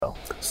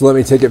So let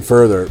me take it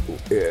further.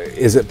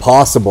 Is it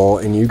possible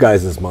in you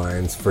guys'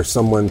 minds for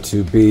someone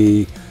to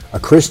be a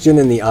Christian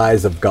in the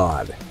eyes of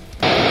God?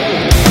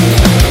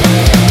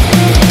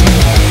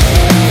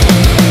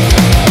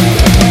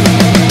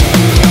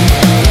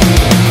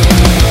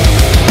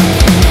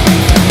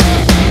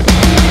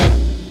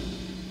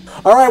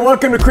 All right,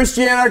 welcome to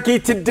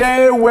Christianarchy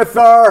today with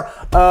our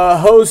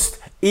host,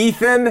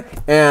 Ethan,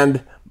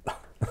 and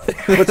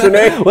what's your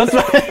name?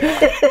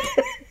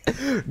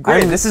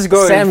 Great. This is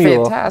going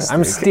Samuel. fantastic.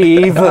 I'm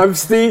Steve. I'm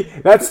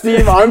Steve. That's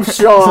Steve. I'm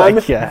Sean. Oh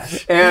my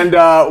gosh. And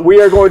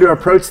we are going to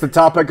approach the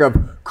topic of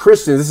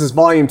Christians. This is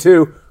volume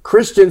 2.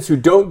 Christians who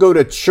don't go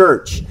to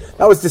church.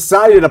 That was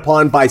decided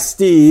upon by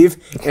Steve,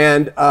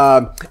 and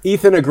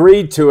Ethan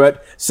agreed to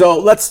it. So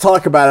let's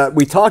talk about it.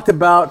 We talked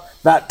about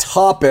that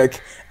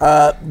topic.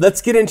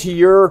 Let's get into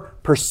your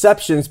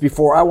perceptions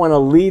before I want to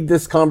lead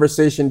this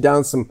conversation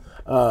down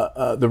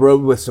the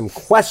road with some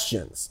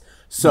questions.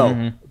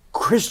 So,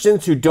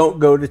 Christians who don't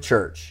go to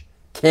church,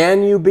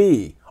 can you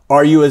be?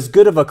 Are you as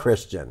good of a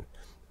Christian?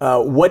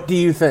 What do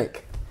you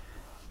think?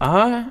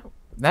 I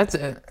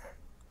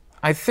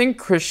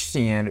think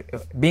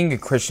being a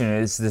Christian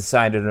is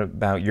decided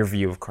about your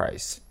view of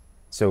Christ.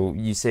 So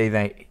you say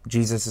that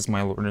Jesus is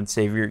my Lord and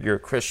Savior, you're a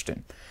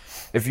Christian.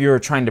 If you're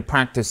trying to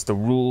practice the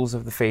rules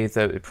of the faith,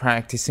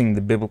 practicing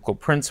the biblical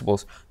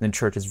principles, then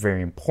church is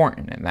very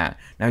important in that.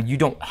 Now, you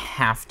don't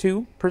have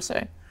to, per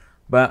se,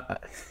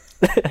 but...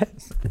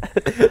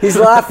 He's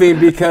laughing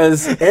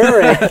because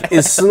Eric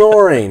is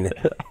snoring.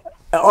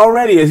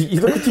 Already,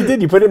 look what you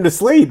did. You put him to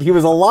sleep. He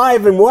was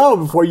alive and well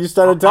before you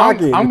started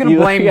talking. I'm going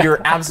to blame your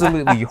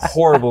absolutely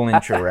horrible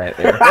intro right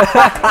there.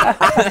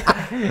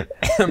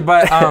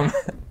 But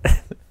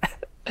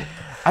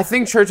I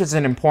think church is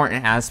an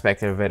important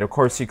aspect of it. Of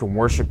course, you can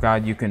worship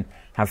God. You can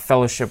have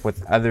fellowship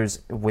with others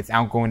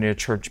without going to a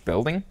church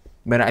building.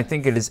 But I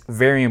think it is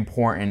very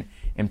important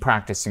in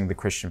practicing the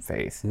Christian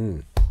faith.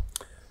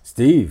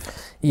 Steve?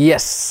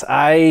 Yes,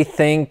 I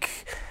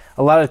think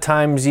a lot of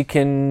times you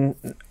can...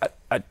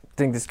 I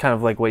think it's kind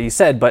of like what you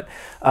said, but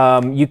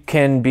you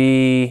can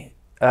go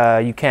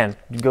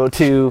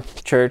to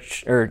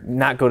church or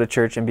not go to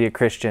church and be a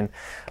Christian.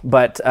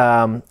 But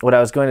what I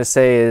was going to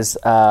say is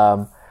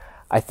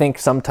I think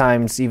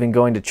sometimes even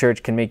going to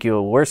church can make you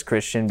a worse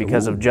Christian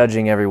because of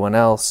judging everyone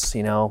else,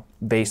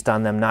 based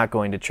on them not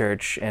going to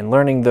church and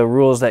learning the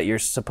rules that you're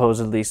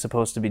supposedly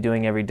supposed to be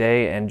doing every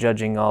day and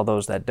judging all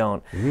those that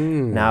don't.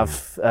 Now,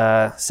 if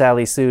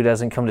Sally Sue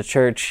doesn't come to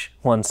church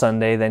one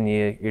Sunday, then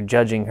you're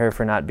judging her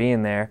for not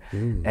being there.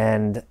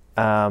 And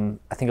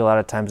I think a lot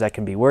of times that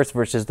can be worse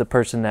versus the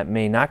person that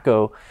may not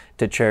go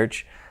to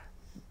church.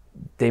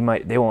 They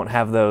might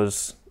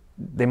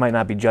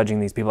not be judging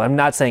these people. I'm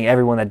not saying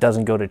everyone that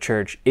doesn't go to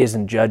church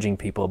isn't judging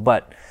people,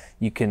 but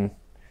you can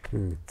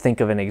think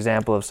of an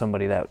example of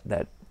somebody that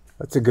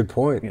That's a good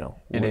point.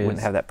 Wouldn't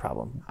have that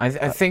problem. I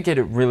think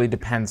it really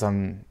depends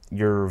on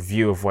your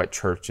view of what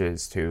church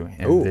is too,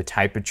 and the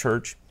type of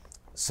church.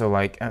 So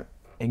like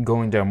in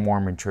going to a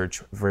Mormon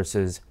church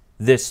versus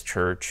this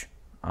church,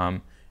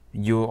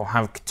 you'll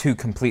have two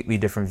completely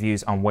different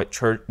views on what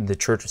the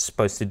church is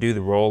supposed to do,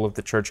 the role of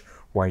the church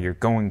while you're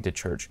going to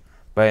church.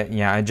 But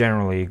yeah, I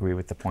generally agree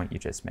with the point you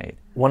just made.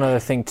 One other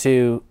thing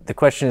too, the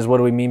question is, what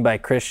do we mean by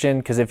Christian?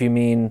 Because if you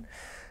mean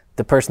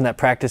the person that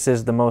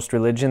practices the most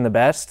religion the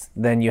best,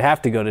 then you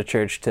have to go to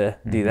church to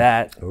do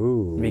that.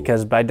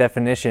 Because by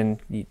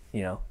definition,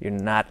 you're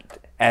not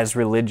as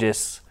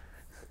religious.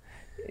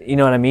 You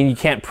know what I mean? You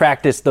can't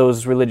practice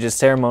those religious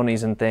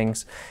ceremonies and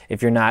things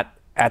if you're not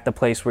at the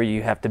place where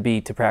you have to be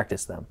to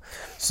practice them.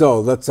 So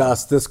let's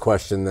ask this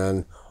question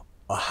then.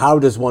 How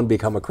does one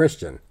become a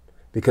Christian?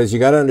 Because you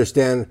got to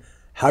understand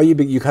how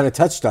you kind of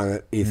touched on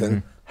it,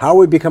 Ethan. How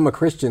we become a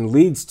Christian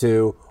leads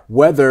to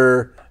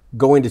whether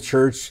going to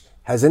church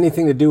has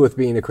anything to do with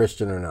being a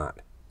Christian or not.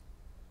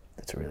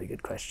 That's a really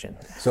good question.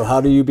 So how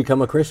do you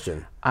become a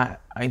Christian? I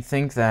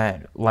think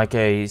that, like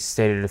I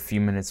stated a few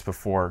minutes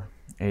before,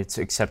 it's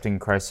accepting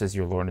Christ as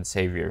your Lord and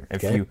Savior.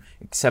 If you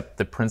accept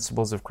the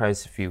principles of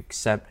Christ, if you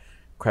accept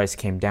Christ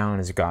came down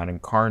as God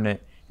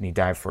incarnate and he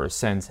died for our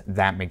sins,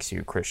 that makes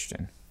you a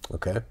Christian.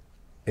 Okay.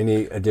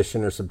 Any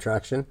addition or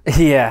subtraction?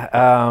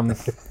 Yeah,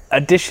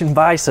 addition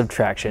by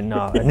subtraction.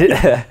 No,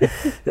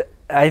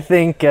 I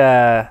think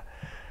I'm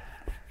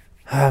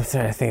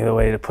trying to think of the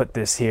way to put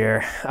this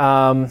here.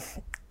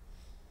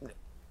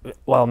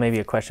 Well, maybe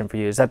a question for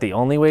you: is that the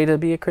only way to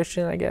be a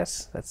Christian? I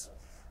guess that's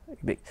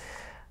big.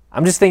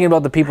 I'm just thinking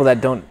about the people that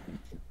don't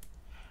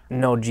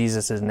know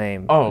Jesus'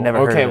 name. Never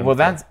heard of him. Well,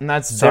 that's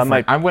So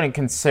different. I wouldn't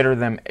consider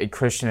them a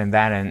Christian in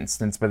that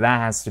instance, but that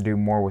has to do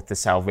more with the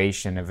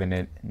salvation of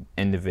an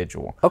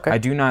individual. Okay. I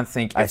do not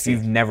think if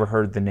you've never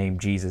heard the name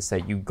Jesus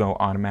that you go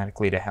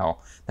automatically to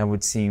hell. That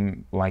would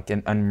seem like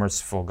an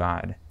unmerciful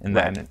God in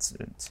that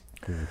instance.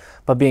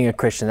 But being a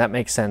Christian, that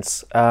makes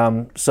sense.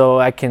 So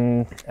I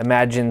can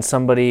imagine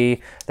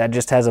somebody that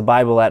just has a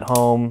Bible at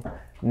home,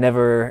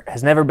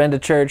 has never been to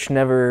church,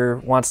 never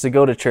wants to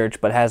go to church,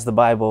 but has the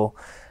Bible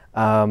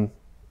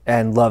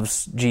and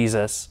loves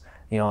Jesus.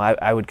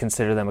 I would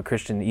consider them a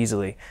Christian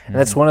easily. And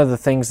that's one of the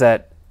things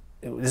that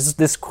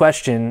this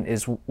question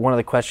is one of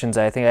the questions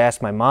I think I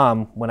asked my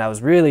mom when I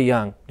was really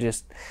young,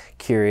 just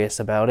curious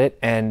about it.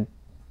 And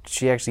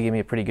she actually gave me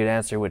a pretty good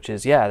answer, which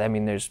is,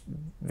 there's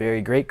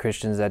very great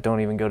Christians that don't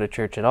even go to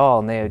church at all,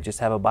 and they just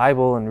have a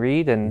Bible and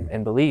read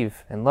and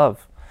believe and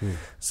love.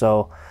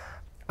 So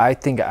I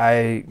think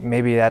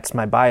maybe that's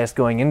my bias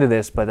going into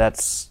this, but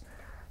that's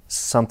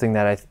something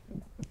that I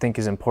think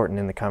is important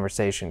in the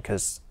conversation,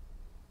 because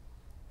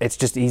it's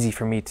just easy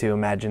for me to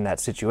imagine that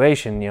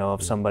situation,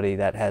 of somebody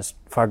that has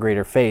far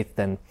greater faith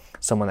than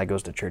someone that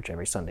goes to church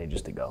every Sunday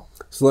just to go.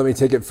 So let me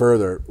take it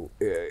further.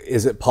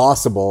 Is it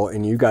possible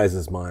in you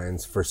guys'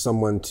 minds for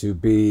someone to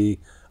be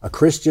a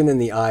Christian in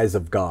the eyes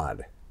of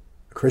God,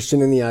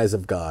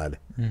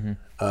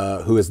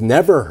 who has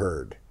never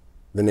heard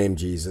the name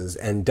Jesus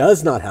and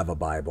does not have a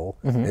Bible,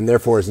 and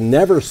therefore has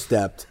never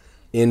stepped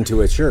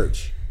into a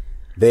church?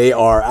 They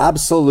are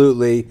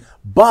absolutely,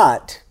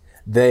 but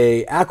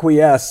they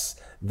acquiesce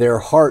their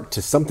heart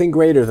to something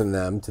greater than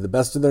them, to the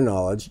best of their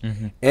knowledge,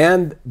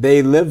 and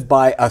they live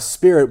by a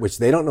spirit which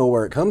they don't know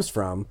where it comes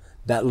from,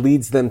 that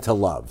leads them to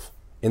love,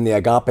 in the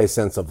agape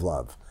sense of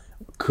love.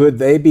 Could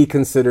they be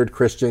considered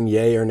Christian,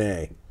 yay or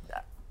nay?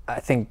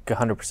 I think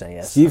 100%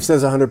 yes. Steve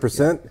says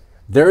 100%.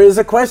 There is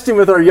a question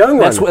with our young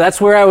one.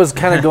 That's where I was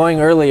kind of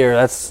going earlier.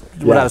 That's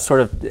what I was sort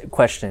of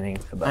questioning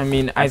about.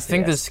 I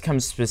think this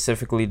comes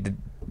specifically to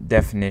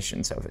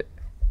definitions of it.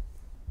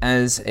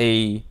 As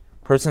a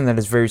person that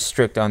is very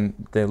strict on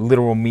the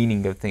literal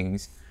meaning of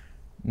things,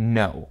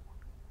 no.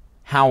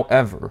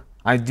 However,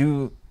 I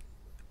do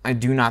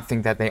not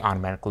think that they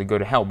automatically go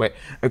to hell. But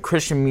a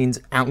Christian means,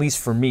 at least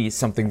for me,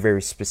 something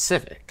very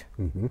specific.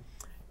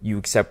 You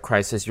accept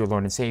Christ as your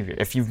Lord and Savior.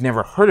 If you've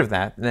never heard of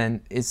that,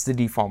 then it's the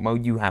default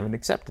mode. You haven't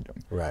accepted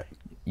Him. Right.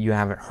 You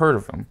haven't heard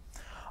of Him.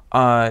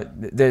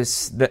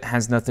 That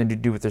has nothing to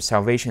do with their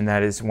salvation.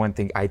 That is one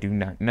thing I do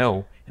not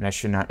know, and I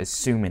should not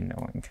assume in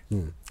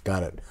knowing.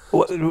 Got it.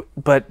 Well,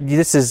 but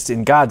this is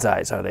in God's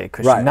eyes, are they a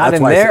Christian? Right, Not that's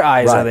in why their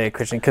eyes are they a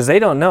Christian, because they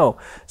don't know.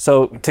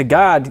 So to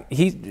God,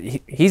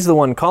 He's the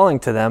one calling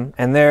to them,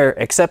 and they're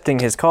accepting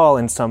His call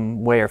in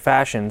some way or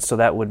fashion. So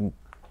that would,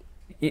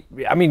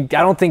 I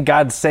don't think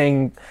God's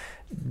saying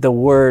the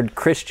word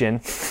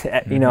Christian,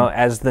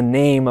 as the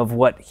name of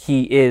what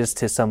He is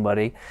to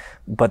somebody.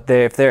 But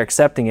if they're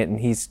accepting it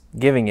and He's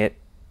giving it,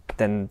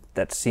 then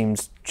that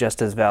seems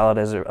just as valid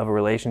as a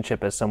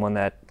relationship as someone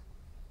that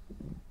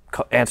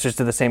answers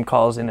to the same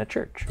calls in a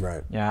church.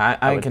 Right. Yeah,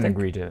 I can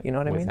agree to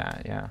with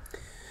that. Yeah.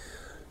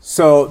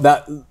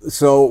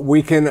 So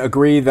we can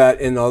agree that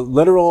in a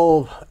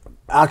literal,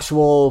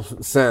 actual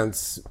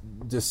sense,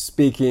 just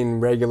speaking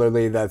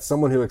regularly, that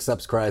someone who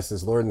accepts Christ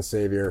as Lord and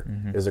Savior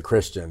is a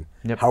Christian.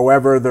 Yep.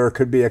 However, there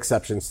could be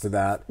exceptions to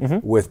that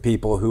with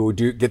people who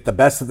do get the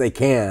best that they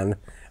can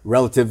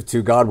relative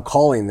to God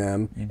calling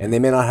them, and they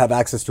may not have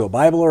access to a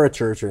Bible or a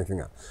church or anything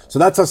else. So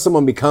that's how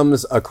someone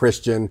becomes a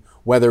Christian,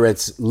 whether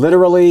it's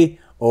literally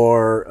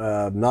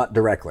or not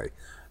directly.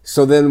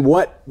 So then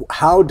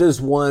how does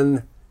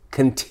one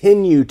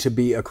continue to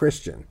be a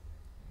Christian?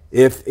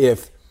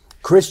 If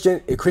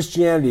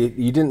Christianity,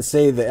 you didn't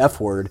say the F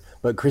word,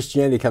 but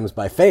Christianity comes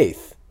by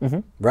faith,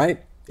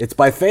 right? It's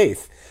by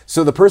faith.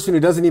 So the person who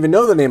doesn't even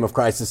know the name of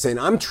Christ is saying,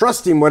 I'm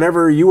trusting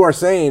whatever you are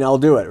saying, I'll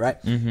do it, right?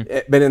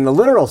 But in the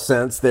literal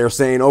sense, they're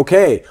saying,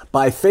 okay,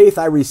 by faith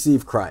I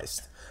receive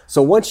Christ.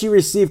 So once you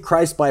receive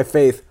Christ by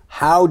faith,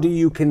 how do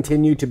you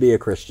continue to be a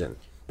Christian?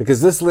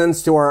 Because this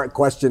lends to our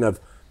question of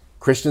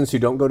Christians who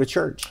don't go to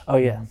church. Oh,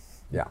 yeah.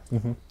 Yeah.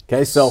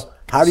 Okay, so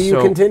how do you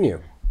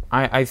continue?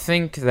 I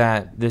think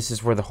that this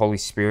is where the Holy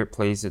Spirit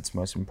plays its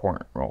most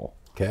important role.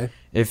 Okay.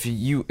 If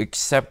you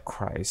accept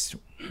Christ,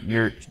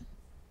 you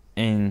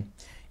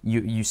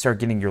start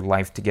getting your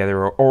life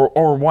together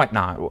or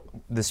whatnot,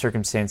 the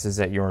circumstances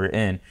that you're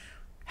in.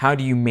 How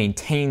do you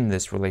maintain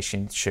this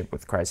relationship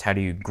with Christ? How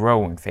do you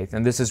grow in faith?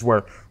 And this is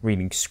where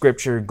reading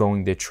scripture,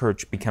 going to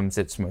church becomes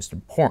its most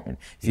important.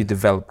 If you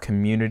develop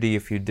community,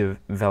 if you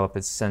develop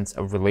a sense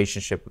of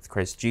relationship with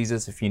Christ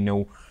Jesus, if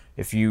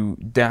you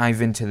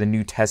dive into the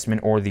New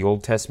Testament or the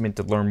Old Testament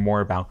to learn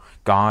more about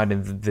God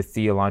and the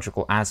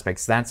theological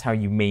aspects, that's how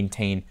you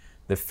maintain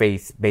the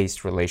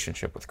faith-based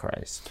relationship with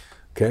Christ.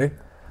 Okay.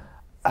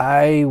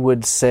 I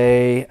would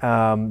say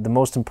the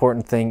most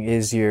important thing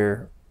is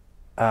your,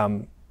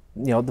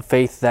 the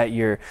faith, that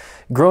you're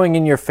growing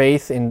in your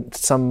faith in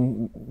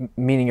some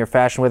meaning or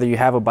fashion, whether you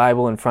have a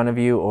Bible in front of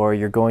you or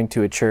you're going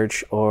to a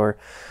church or,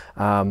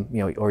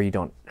 or you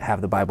don't have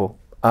the Bible,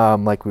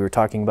 like we were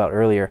talking about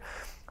earlier.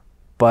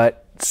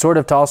 But sort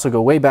of to also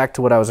go way back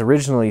to what I was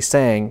originally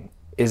saying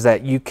is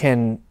that you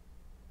can,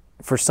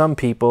 for some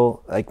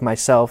people, like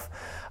myself,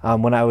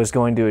 when I was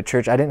going to a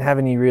church, I didn't have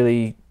any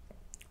really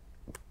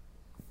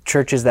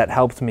churches that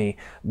helped me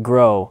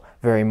grow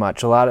very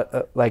much. A lot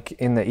of, like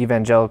in the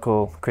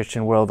evangelical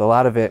Christian world, a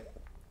lot of it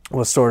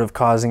was sort of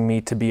causing me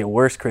to be a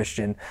worse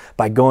Christian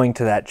by going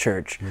to that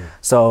church.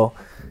 So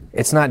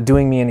it's not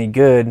doing me any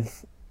good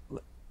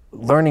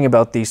learning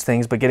about these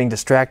things, but getting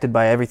distracted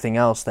by everything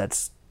else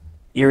that's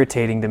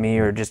irritating to me,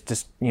 or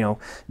just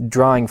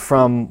drawing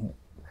from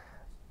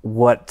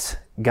what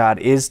God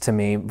is to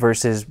me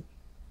versus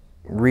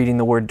reading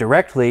the Word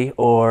directly,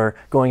 or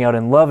going out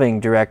and loving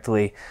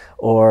directly,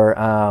 or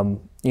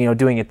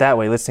doing it that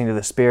way, listening to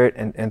the Spirit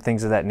and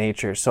things of that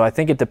nature. So I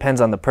think it depends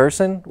on the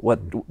person,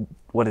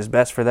 what is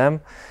best for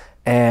them.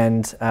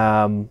 And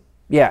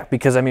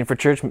because for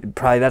church,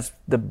 probably that's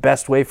the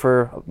best way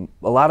for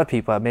a lot of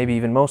people, maybe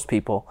even most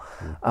people,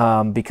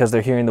 because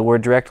they're hearing the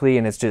Word directly,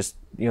 and it's just,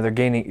 they're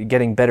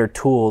getting better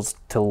tools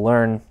to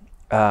learn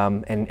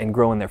and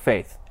grow in their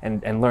faith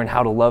and learn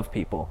how to love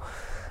people.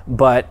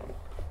 But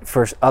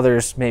for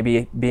others,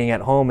 maybe being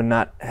at home and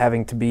not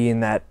having to be in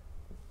that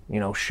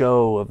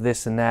show of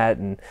this and that,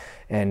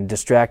 and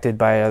distracted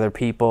by other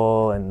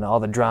people and all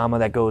the drama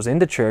that goes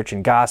into church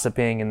and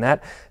gossiping, and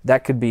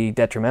that could be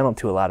detrimental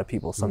to a lot of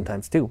people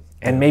sometimes too.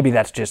 And maybe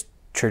that's just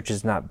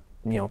churches not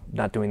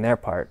doing their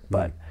part.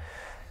 But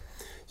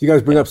you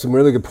guys bring up some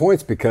really good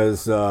points,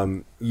 because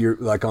you're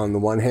like, on the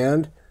one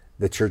hand,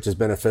 the church is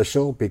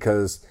beneficial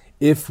because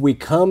if we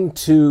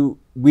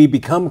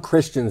become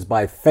Christians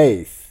by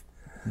faith,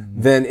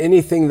 then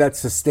anything that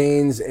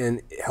sustains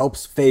and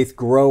helps faith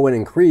grow and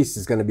increase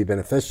is going to be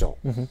beneficial.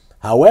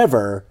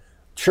 However,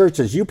 church,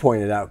 as you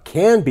pointed out,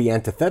 can be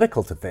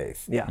antithetical to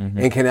faith,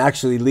 and can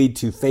actually lead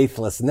to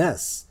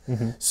faithlessness.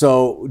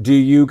 So do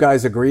you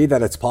guys agree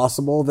that it's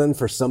possible then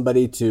for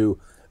somebody to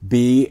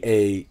be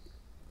a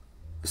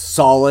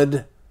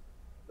solid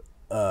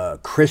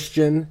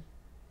Christian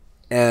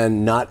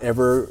and not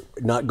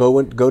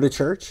go to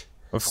church?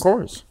 Of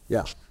course.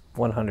 Yeah.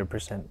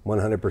 100%.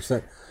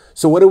 100%.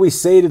 So what do we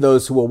say to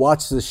those who will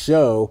watch this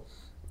show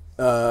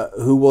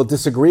who will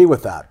disagree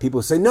with that?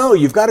 People say, no,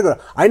 you've got to go.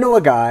 I know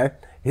a guy,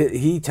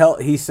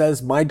 he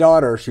says, my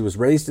daughter, she was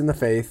raised in the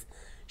faith.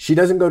 She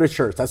doesn't go to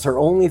church. That's her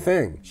only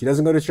thing. She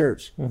doesn't go to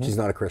church. She's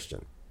not a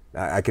Christian.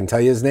 I can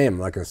tell you his name. I'm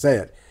not going to say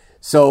it.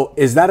 So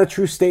is that a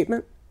true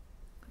statement?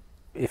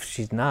 If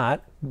she's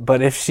not,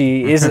 but if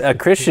she is a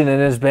Christian and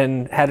has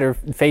had her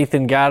faith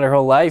in God her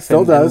whole life,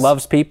 and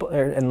loves people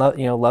and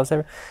loves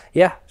her,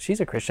 she's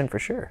a Christian for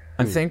sure.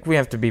 I think we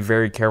have to be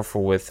very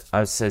careful with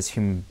us as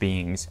human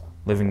beings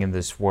living in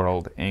this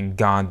world, and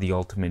God, the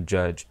ultimate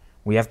judge.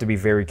 We have to be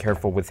very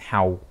careful with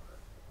how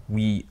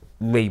we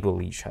label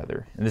each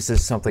other. And this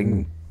is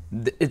something,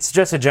 it's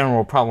just a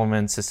general problem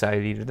in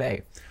society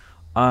today.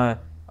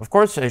 Of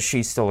course,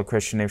 she's still a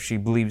Christian if she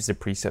believes the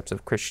precepts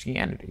of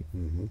Christianity.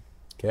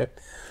 Okay.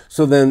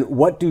 So then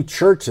what do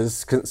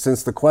churches,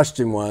 since the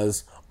question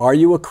was, are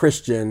you a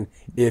Christian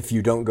if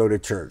you don't go to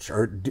church?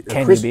 Or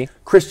Can you be?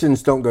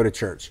 Christians don't go to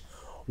church.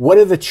 What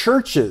do the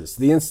churches,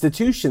 the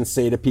institutions,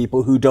 say to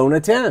people who don't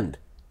attend?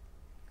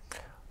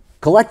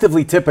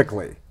 Collectively,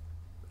 typically.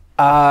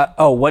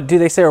 What do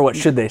they say, or what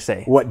should they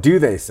say? What do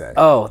they say?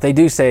 Oh, they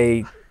do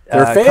say...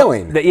 They're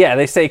failing.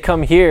 They say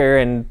come here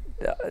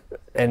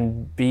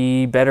and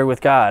be better with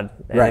God.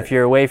 And if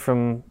you're away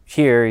from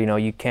here,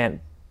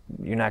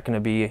 you're not going to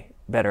be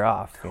better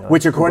off.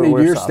 Which, according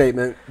to your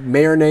statement,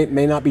 may or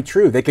may not be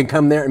true. They can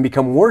come there and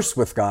become worse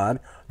with God.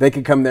 They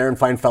can come there and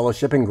find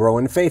fellowship and grow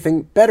in faith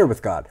and better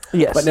with God.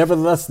 Yes. But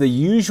nevertheless, the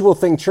usual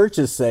thing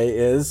churches say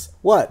is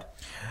what?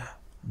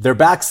 They're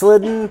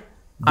backslidden.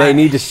 They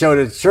need to show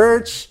to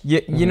church.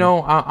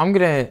 I'm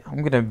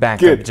gonna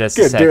back up just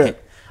a second. Do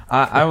it.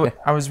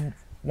 I was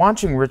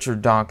watching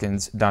Richard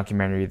Dawkins'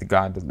 documentary, The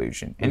God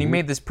Delusion, and he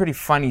made this pretty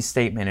funny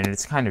statement, and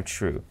it's kind of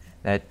true,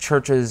 that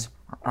churches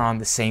are on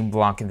the same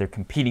block and they're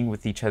competing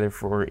with each other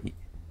for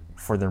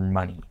their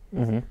money,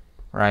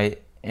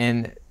 right?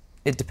 And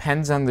it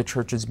depends on the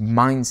church's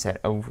mindset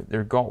of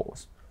their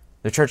goals.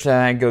 The church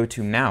that I go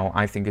to now,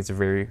 I think is a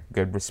very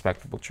good,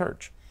 respectable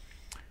church.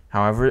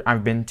 However,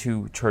 I've been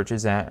to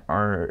churches that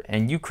are,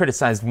 and you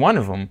criticized one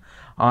of them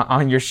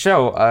on your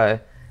show.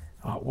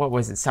 What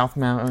was it? South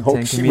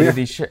Mountain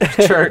Community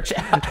Church.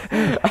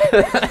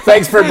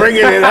 Thanks for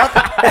bringing it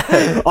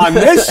up on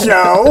this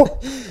show.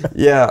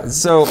 Yeah.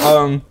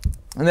 So,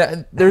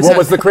 there's what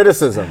was the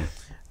criticism?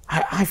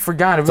 I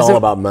forgot. It's all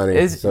about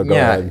money. So go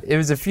ahead. It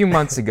was a few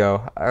months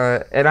ago,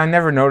 and I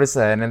never noticed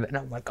that. And then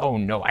I'm like, oh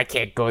no, I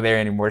can't go there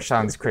anymore.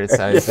 Sean's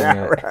criticizing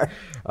it.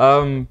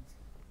 Right.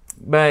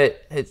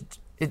 But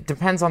it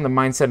depends on the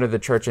mindset of the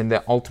church and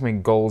the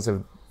ultimate goals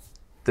of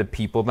the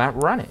people that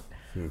run it.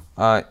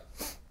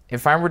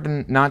 If I were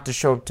not to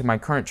show up to my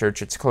current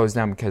church, it's closed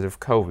down because of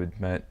COVID.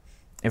 But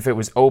if it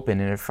was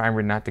open and if I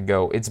were not to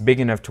go, it's big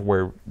enough to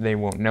where they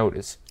won't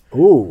notice.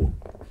 Ooh.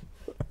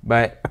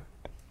 But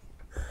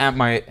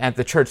at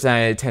the church that I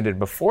attended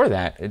before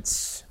that,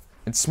 it's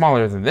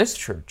smaller than this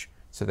church,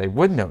 so they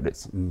would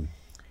notice.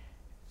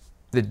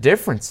 The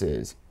difference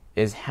is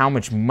how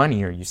much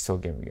money are you still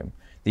giving them?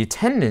 The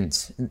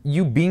attendance,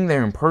 you being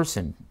there in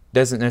person,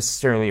 doesn't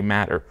necessarily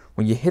matter.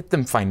 When you hit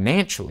them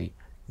financially,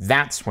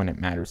 that's when it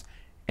matters.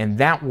 And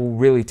that will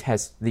really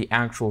test the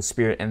actual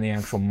spirit and the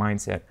actual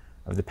mindset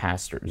of the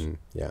pastors.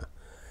 Yeah,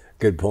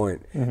 good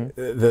point.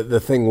 The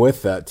thing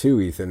with that too,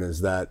 Ethan,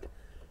 is that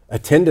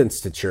attendance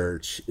to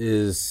church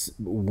is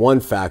one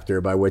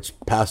factor by which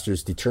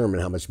pastors determine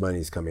how much money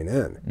is coming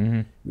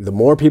in. The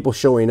more people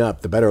showing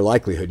up, the better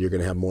likelihood you're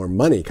going to have more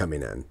money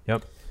coming in.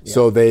 Yep.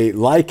 So they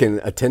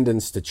liken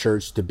attendance to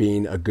church to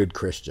being a good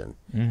Christian.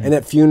 And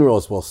at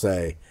funerals, we'll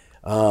say,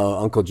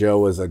 Uncle Joe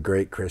was a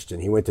great Christian.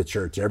 He went to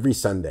church every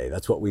Sunday.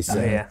 That's what we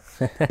say.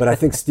 But I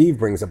think Steve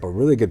brings up a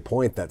really good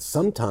point that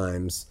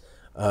sometimes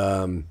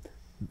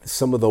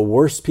some of the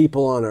worst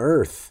people on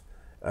earth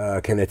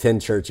can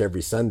attend church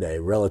every Sunday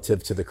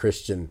relative to the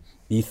Christian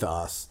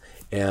ethos.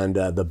 And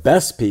the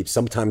best people,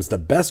 sometimes the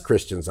best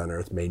Christians on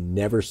earth, may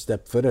never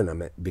step foot in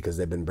them because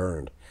they've been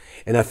burned.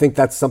 And I think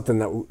that's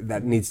something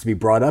that needs to be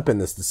brought up in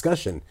this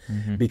discussion,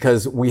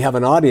 because we have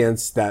an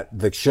audience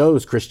that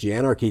shows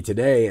Christianarchy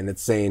today, and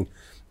it's saying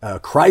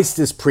Christ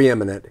is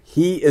preeminent.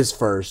 He is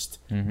first.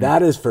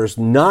 That is first,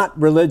 not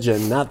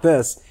religion, not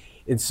this.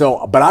 And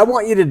so, but I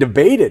want you to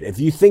debate it if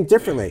you think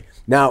differently.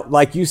 Now,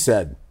 like you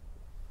said,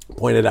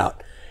 pointed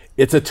out,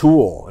 it's a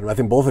tool, and I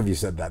think both of you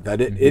said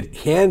that it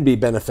can be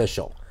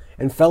beneficial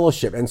and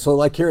fellowship. And so,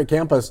 like here at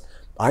campus,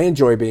 I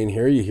enjoy being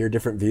here. You hear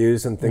different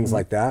views and things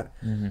like that.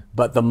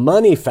 But the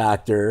money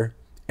factor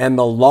and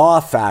the law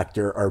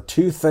factor are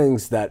two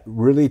things that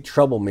really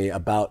trouble me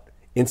about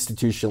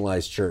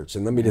institutionalized church.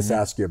 And let me just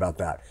ask you about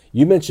that.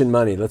 You mentioned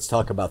money. Let's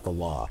talk about the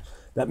law.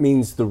 That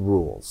means the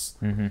rules.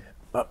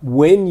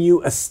 When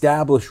you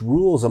establish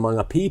rules among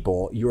a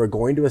people, you are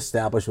going to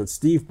establish what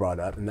Steve brought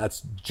up, and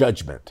that's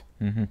judgment.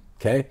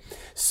 Okay?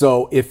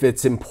 So if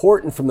it's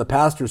important from the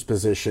pastor's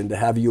position to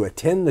have you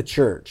attend the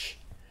church,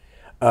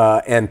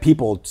 and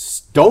people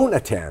don't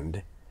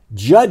attend,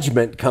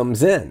 judgment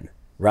comes in,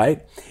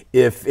 right?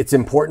 If it's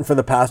important for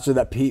the pastor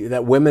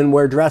that women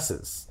wear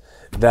dresses,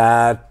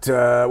 that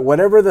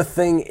whatever the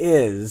thing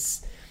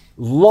is,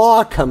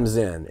 law comes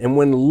in. And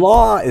when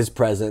law is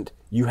present,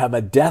 you have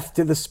a death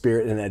to the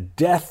spirit and a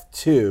death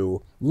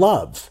to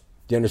love.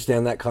 Do you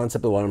understand that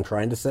concept of what I'm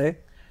trying to say?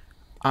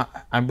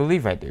 I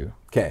believe I do.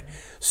 Okay.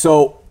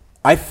 So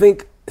I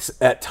think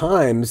at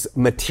times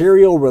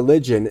material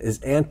religion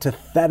is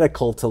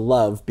antithetical to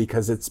love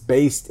because it's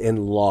based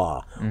in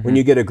law. When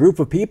you get a group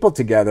of people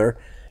together,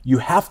 you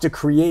have to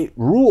create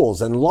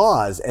rules and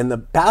laws, and the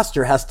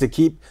pastor has to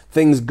keep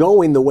things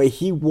going the way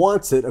he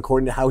wants it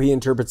according to how he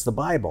interprets the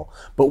Bible.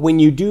 But when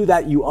you do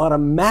that, you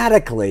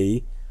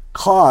automatically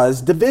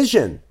cause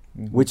division,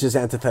 which is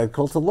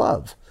antithetical to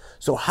love.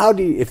 So how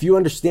do you, if you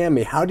understand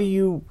me,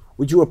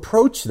 would you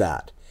approach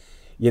that?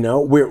 You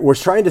know, we're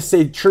trying to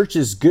say church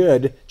is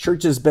good,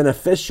 church is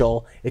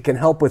beneficial, it can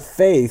help with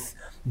faith,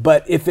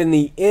 but if in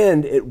the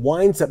end it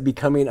winds up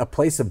becoming a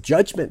place of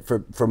judgment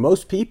for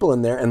most people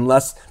in there,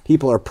 unless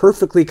people are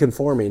perfectly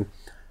conforming,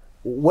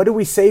 what do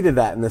we say to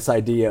that in this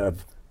idea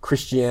of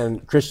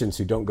Christians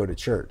who don't go to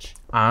church?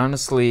 I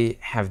honestly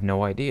have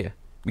no idea,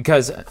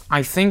 because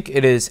I think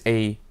it is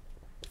I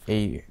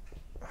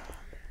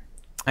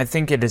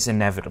think it is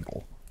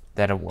inevitable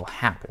that it will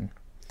happen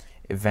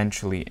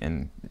eventually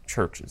in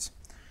churches.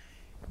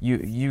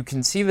 You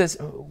can see this.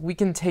 We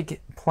can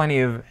take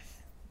plenty of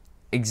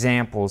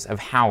examples of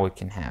how it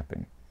can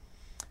happen.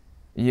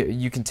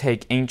 You can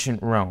take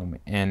ancient Rome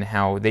and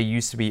how they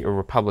used to be a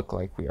republic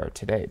like we are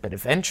today, but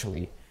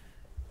eventually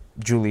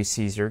Julius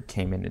Caesar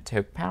came in and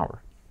took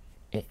power.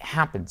 It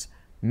happens.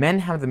 Men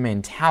have the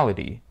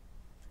mentality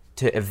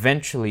to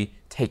eventually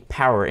take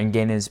power and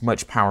gain as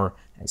much power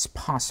as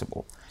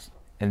possible.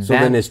 And so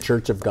then is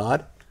Church of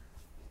God?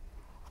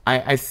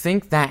 I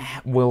think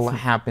that will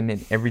happen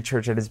in every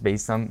church that is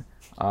based on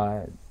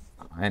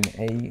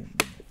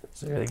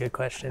It's a really good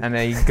question. And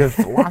a good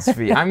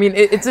philosophy. I mean,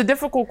 it's a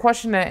difficult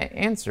question to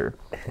answer,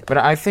 but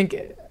I think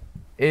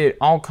it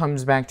all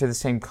comes back to the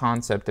same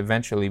concept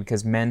eventually,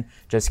 because men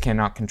just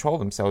cannot control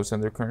themselves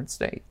in their current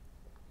state.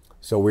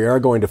 So we are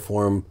going to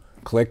form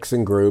cliques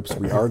and groups.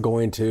 We are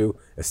going to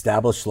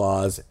establish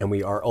laws, and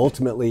we are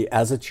ultimately,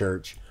 as a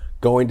church,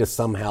 going to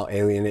somehow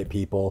alienate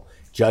people,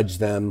 judge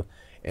them,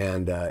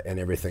 and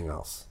everything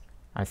else.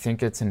 I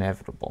think it's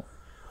inevitable.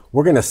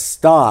 We're going to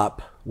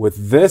stop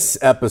with this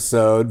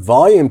episode,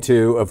 Volume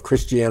 2 of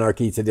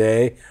Christianarchy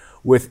Today,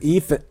 with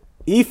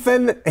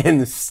Ethan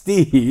and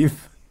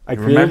Steve. I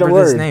created a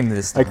word. His name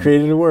this time. I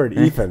created a word,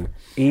 Ethan.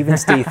 Even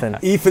Stephen.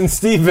 Even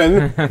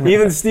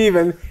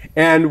Stephen.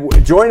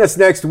 And join us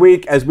next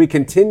week as we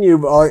continue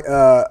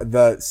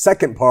the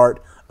second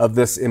part of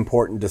this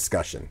important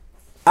discussion.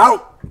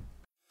 Out!